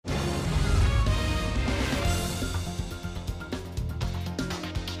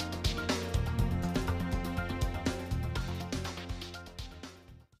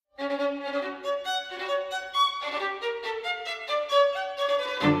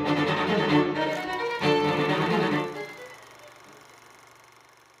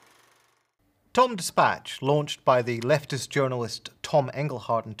Tom Dispatch, launched by the leftist journalist Tom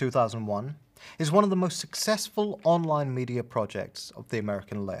Engelhardt in 2001, is one of the most successful online media projects of the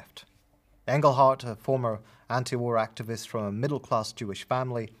American left. Engelhardt, a former anti-war activist from a middle-class Jewish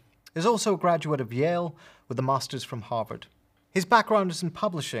family, is also a graduate of Yale with a master's from Harvard. His background is in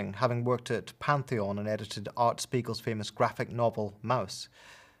publishing, having worked at Pantheon and edited Art Spiegel's famous graphic novel, Maus.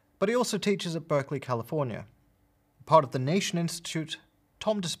 But he also teaches at Berkeley, California. Part of the Nation Institute,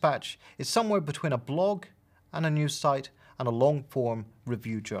 Tom Dispatch is somewhere between a blog and a news site and a long-form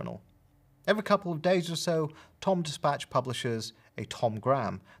review journal. Every couple of days or so, Tom Dispatch publishes a Tom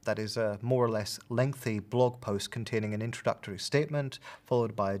Gram, that is a more or less lengthy blog post containing an introductory statement,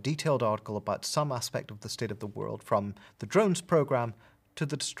 followed by a detailed article about some aspect of the state of the world, from the drones program to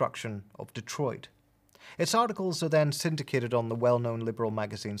the destruction of Detroit. Its articles are then syndicated on the well-known liberal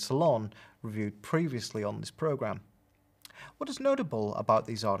magazine Salon, reviewed previously on this program. What is notable about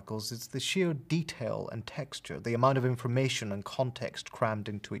these articles is the sheer detail and texture, the amount of information and context crammed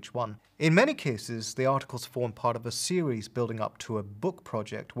into each one. In many cases, the articles form part of a series building up to a book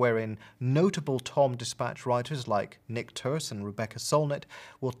project wherein notable Tom Dispatch writers like Nick Turse and Rebecca Solnit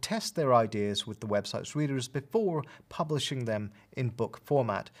will test their ideas with the website's readers before publishing them in book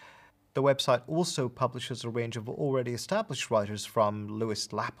format. The website also publishes a range of already established writers, from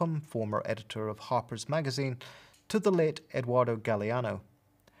Lewis Lapham, former editor of Harper's Magazine, to the late Eduardo Galeano.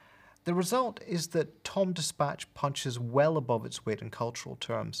 The result is that Tom Dispatch punches well above its weight in cultural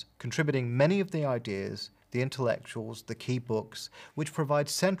terms, contributing many of the ideas, the intellectuals, the key books, which provide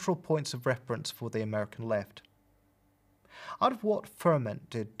central points of reference for the American left. Out of what ferment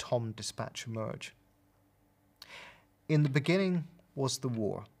did Tom Dispatch emerge? In the beginning was the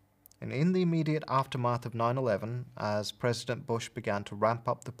war. And in the immediate aftermath of 9/11, as President Bush began to ramp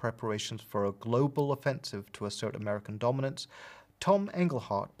up the preparations for a global offensive to assert American dominance, Tom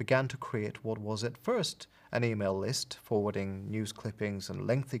Engelhardt began to create what was at first an email list, forwarding news clippings and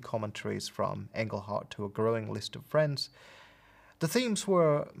lengthy commentaries from Engelhardt to a growing list of friends. The themes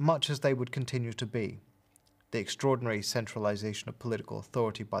were much as they would continue to be: the extraordinary centralization of political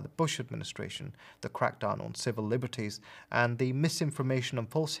authority by the Bush administration, the crackdown on civil liberties, and the misinformation and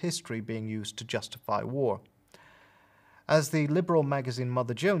false history being used to justify war. As the liberal magazine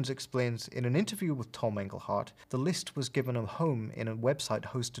Mother Jones explains in an interview with Tom Engelhardt, the list was given a home in a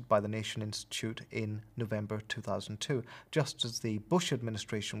website hosted by the Nation Institute in November 2002, just as the Bush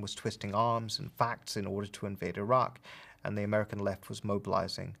administration was twisting arms and facts in order to invade Iraq, and the American left was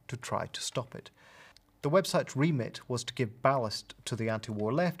mobilizing to try to stop it. The website's remit was to give ballast to the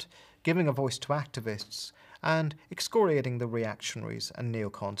anti-war left, giving a voice to activists, and excoriating the reactionaries and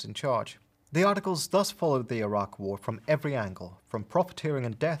neocons in charge. The articles thus followed the Iraq War from every angle, from profiteering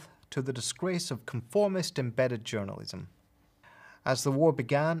and death to the disgrace of conformist embedded journalism. As the war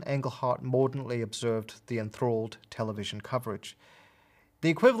began, Engelhardt mordantly observed the enthralled television coverage. The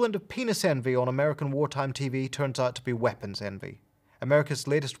equivalent of penis envy on American wartime TV turns out to be weapons envy. America's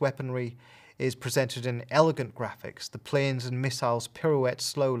latest weaponry is presented in elegant graphics. The planes and missiles pirouette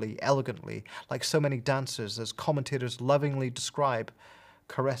slowly, elegantly, like so many dancers, as commentators lovingly describe,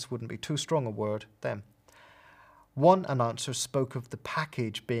 caress wouldn't be too strong a word, them. One announcer spoke of the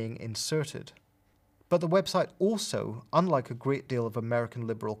package being inserted. But the website also, unlike a great deal of American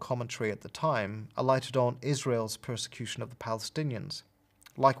liberal commentary at the time, alighted on Israel's persecution of the Palestinians.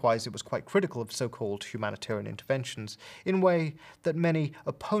 Likewise, it was quite critical of so-called humanitarian interventions, in a way that many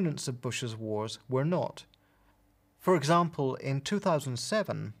opponents of Bush's wars were not. For example, in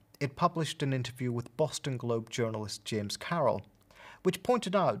 2007, it published an interview with Boston Globe journalist James Carroll, which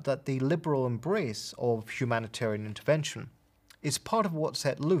pointed out that the liberal embrace of humanitarian intervention is part of what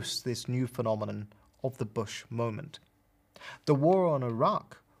set loose this new phenomenon of the Bush moment. The war on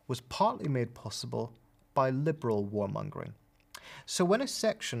Iraq was partly made possible by liberal warmongering. So when a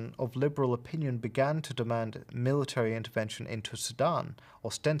section of liberal opinion began to demand military intervention into Sudan,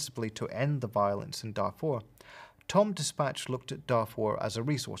 ostensibly to end the violence in Darfur, Tom Dispatch looked at Darfur as a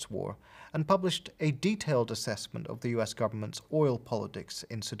resource war and published a detailed assessment of the US government's oil politics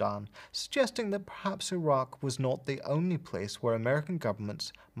in Sudan, suggesting that perhaps Iraq was not the only place where American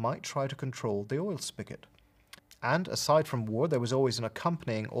governments might try to control the oil spigot. And aside from war, there was always an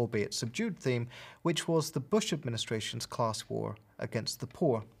accompanying, albeit subdued, theme, which was the Bush administration's class war against the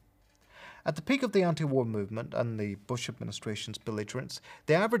poor. At the peak of the anti-war movement and the Bush administration's belligerence,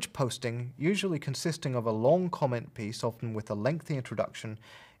 the average posting, usually consisting of a long comment piece, often with a lengthy introduction,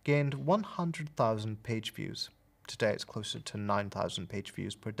 gained 100,000 page views. Today it's closer to 9,000 page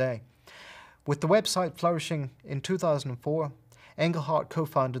views per day. With the website flourishing in 2004, Engelhardt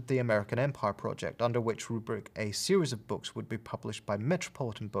co-founded the American Empire Project, under which rubric a series of books would be published by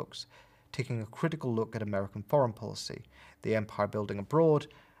Metropolitan Books, taking a critical look at American foreign policy, the empire building abroad,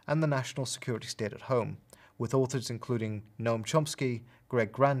 and the national security state at home, with authors including Noam Chomsky,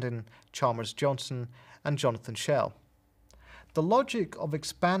 Greg Grandin, Chalmers Johnson, and Jonathan Schell. The logic of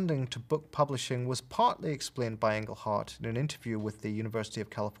expanding to book publishing was partly explained by Engelhardt in an interview with the University of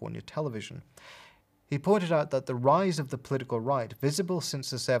California Television. He pointed out that the rise of the political right, visible since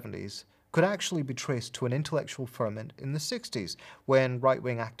the 70s, could actually be traced to an intellectual ferment in the 60s, when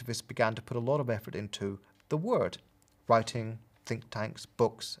right-wing activists began to put a lot of effort into the word, writing, think tanks,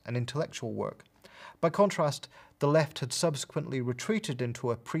 books, and intellectual work. By contrast, the left had subsequently retreated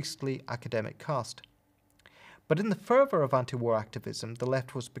into a priestly academic caste. But in the fervour of anti-war activism, the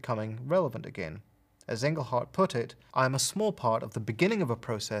left was becoming relevant again. As Engelhardt put it, "I am a small part of the beginning of a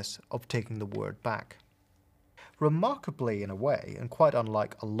process of taking the word back." Remarkably, in a way, and quite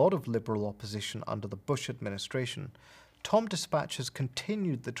unlike a lot of liberal opposition under the Bush administration, Tom Dispatch has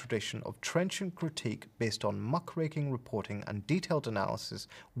continued the tradition of trenchant critique based on muckraking reporting and detailed analysis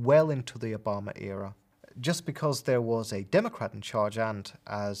well into the Obama era. Just because there was a Democrat in charge and,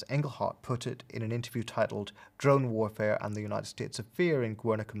 as Engelhardt put it in an interview titled "Drone Warfare and the United States of Fear" in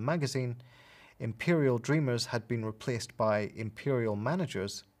Guernica magazine, imperial dreamers had been replaced by imperial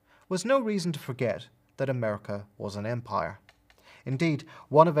managers, was no reason to forget that America was an empire. Indeed,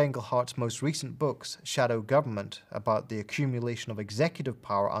 one of Engelhardt's most recent books, Shadow Government, about the accumulation of executive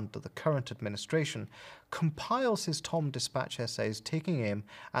power under the current administration, compiles his Tom Dispatch essays taking aim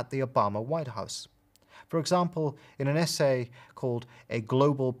at the Obama White House. For example, in an essay called A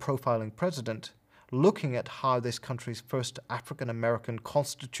Global Profiling President, looking at how this country's first African-American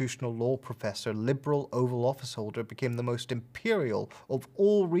constitutional law professor, liberal Oval Office holder, became the most imperial of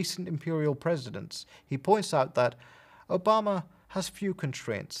all recent imperial presidents, he points out that Obama has few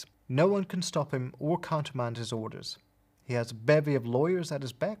constraints. No one can stop him or countermand his orders. He has a bevy of lawyers at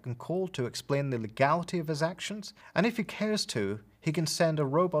his beck and call to explain the legality of his actions, and if he cares to, he can send a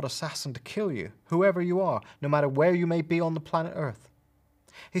robot assassin to kill you, whoever you are, no matter where you may be on the planet Earth.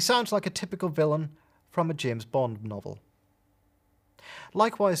 He sounds like a typical villain from a James Bond novel.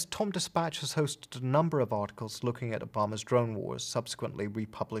 Likewise, Tom Dispatch has hosted a number of articles looking at Obama's drone wars, subsequently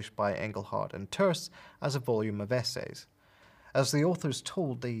republished by Engelhardt and Terse as a volume of essays. As the authors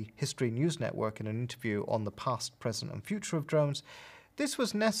told the History News Network in an interview on the past, present, and future of drones, this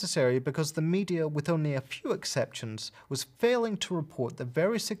was necessary because the media, with only a few exceptions, was failing to report the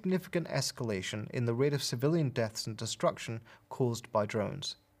very significant escalation in the rate of civilian deaths and destruction caused by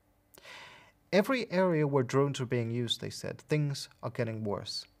drones. Every area where drones are being used, they said, things are getting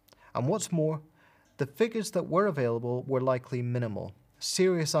worse. And what's more, the figures that were available were likely minimal,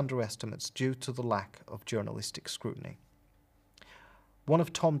 serious underestimates due to the lack of journalistic scrutiny. One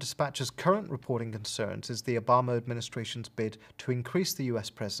of Tom Dispatch's current reporting concerns is the Obama administration's bid to increase the US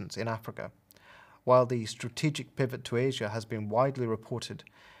presence in Africa. While the strategic pivot to Asia has been widely reported,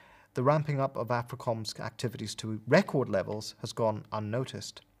 the ramping up of AFRICOM's activities to record levels has gone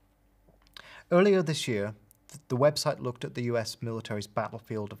unnoticed. Earlier this year, the website looked at the US military's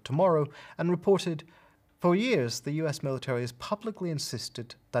battlefield of tomorrow and reported, "For years, the US military has publicly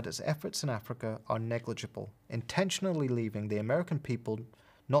insisted that its efforts in Africa are negligible, intentionally leaving the American people,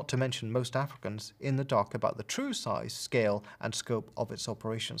 not to mention most Africans, in the dark about the true size, scale, and scope of its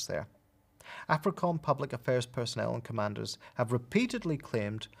operations there." AFRICOM public affairs personnel and commanders have repeatedly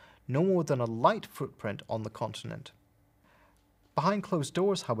claimed no more than a light footprint on the continent. Behind closed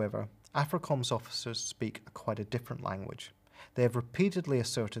doors, however, AFRICOM's officers speak quite a different language. They have repeatedly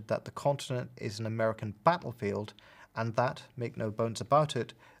asserted that the continent is an American battlefield and that, make no bones about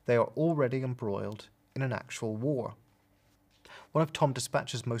it, they are already embroiled in an actual war. One of Tom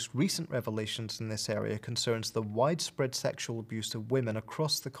Dispatch's most recent revelations in this area concerns the widespread sexual abuse of women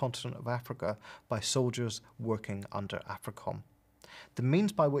across the continent of Africa by soldiers working under AFRICOM. The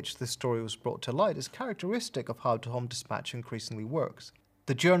means by which this story was brought to light is characteristic of how Tom Dispatch increasingly works.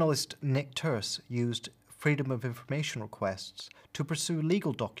 The journalist Nick Terse used Freedom of Information requests to pursue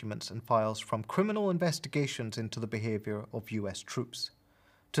legal documents and files from criminal investigations into the behavior of US troops.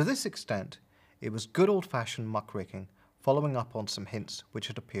 To this extent, it was good old-fashioned muckraking, following up on some hints which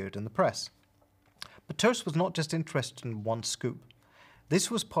had appeared in the press. But Terse was not just interested in one scoop. This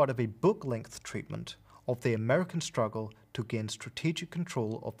was part of a book-length treatment of the American struggle to gain strategic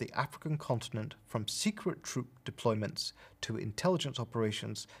control of the African continent, from secret troop deployments to intelligence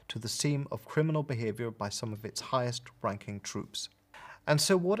operations to the scene of criminal behavior by some of its highest-ranking troops. And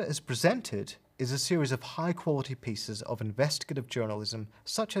so what it has presented is a series of high-quality pieces of investigative journalism,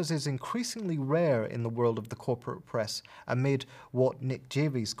 such as is increasingly rare in the world of the corporate press, amid what Nick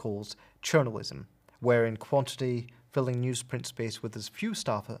Javies calls churnalism, wherein quantity, filling newsprint space with as few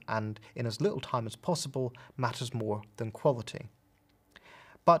staff and in as little time as possible matters more than quality.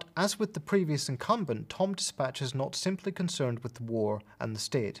 But as with the previous incumbent, TomDispatch is not simply concerned with the war and the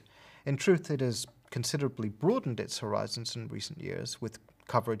state. In truth, it has considerably broadened its horizons in recent years with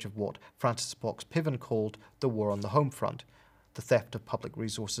coverage of what Francis Fox Piven called the war on the home front, the theft of public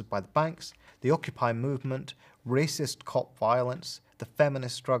resources by the banks, the Occupy movement, racist cop violence, the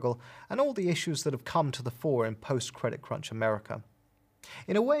feminist struggle, and all the issues that have come to the fore in post-credit crunch America.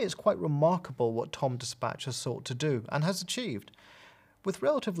 In a way, it's quite remarkable what TomDispatch has sought to do and has achieved. With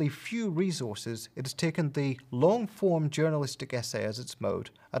relatively few resources, it has taken the long-form journalistic essay as its mode,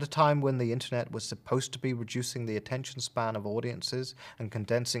 at a time when the internet was supposed to be reducing the attention span of audiences and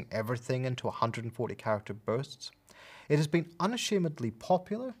condensing everything into 140-character bursts. It has been unashamedly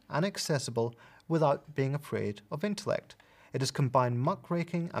popular and accessible without being afraid of intellect. It has combined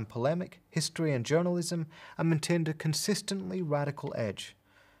muckraking and polemic, history and journalism, and maintained a consistently radical edge.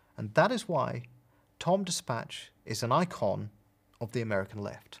 And that is why TomDispatch is an icon of the American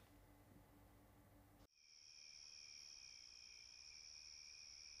left.